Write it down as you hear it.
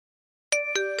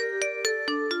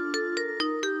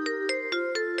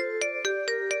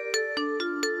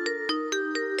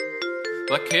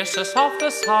The kisses of the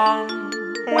sun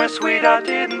were sweet, I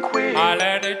didn't quit. I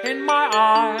let it in my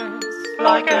eyes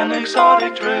like an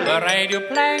exotic drip. The radio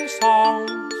playing songs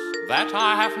that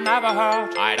I have never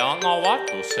heard. I don't know what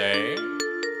to say.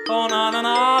 Oh na na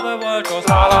na, the world goes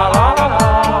la la la la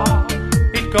la.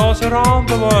 It goes around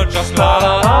the world just la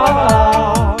la la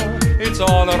la. It's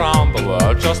all around the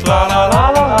world just la la la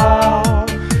la la.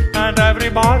 And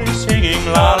everybody's singing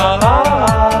la la la la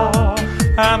la.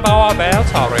 And our bells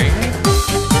are ringing.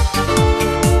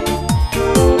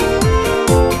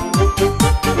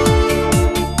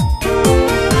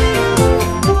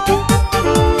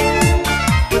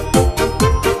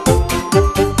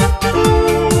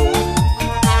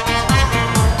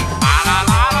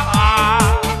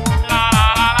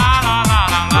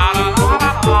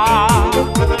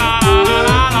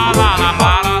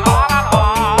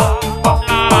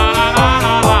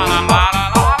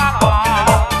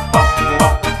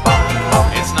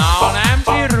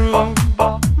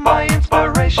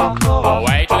 A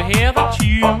way to hear the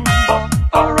tune.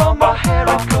 Around my hair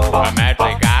it goes. A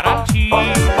magic guarantee.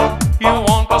 You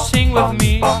want to sing with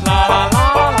me? La la la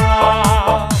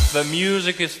la. The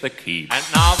music is the key. And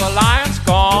now the lion's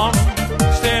gone.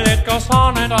 Still it goes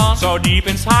on and on. So deep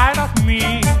inside of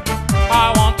me,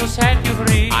 I want to set you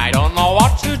free. I don't know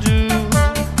what to do.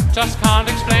 Just can't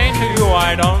explain to you.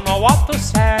 I don't know what to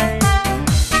say.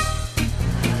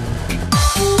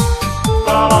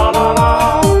 La la la la.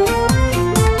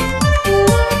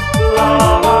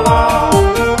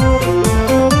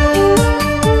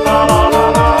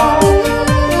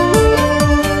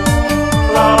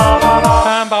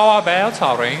 Our bells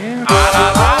are ringing. La la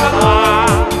la la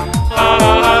la la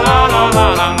la la la la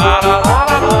la la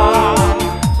la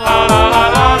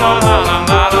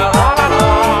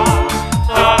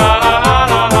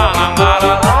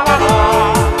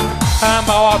and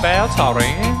our bells are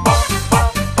ringing.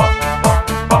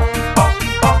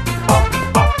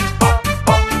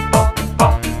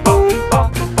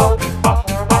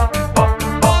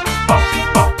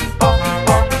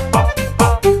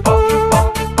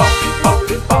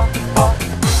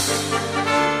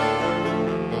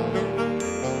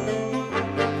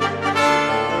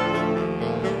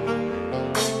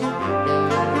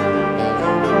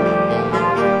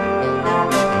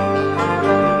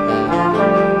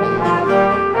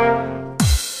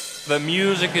 The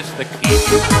music is the key.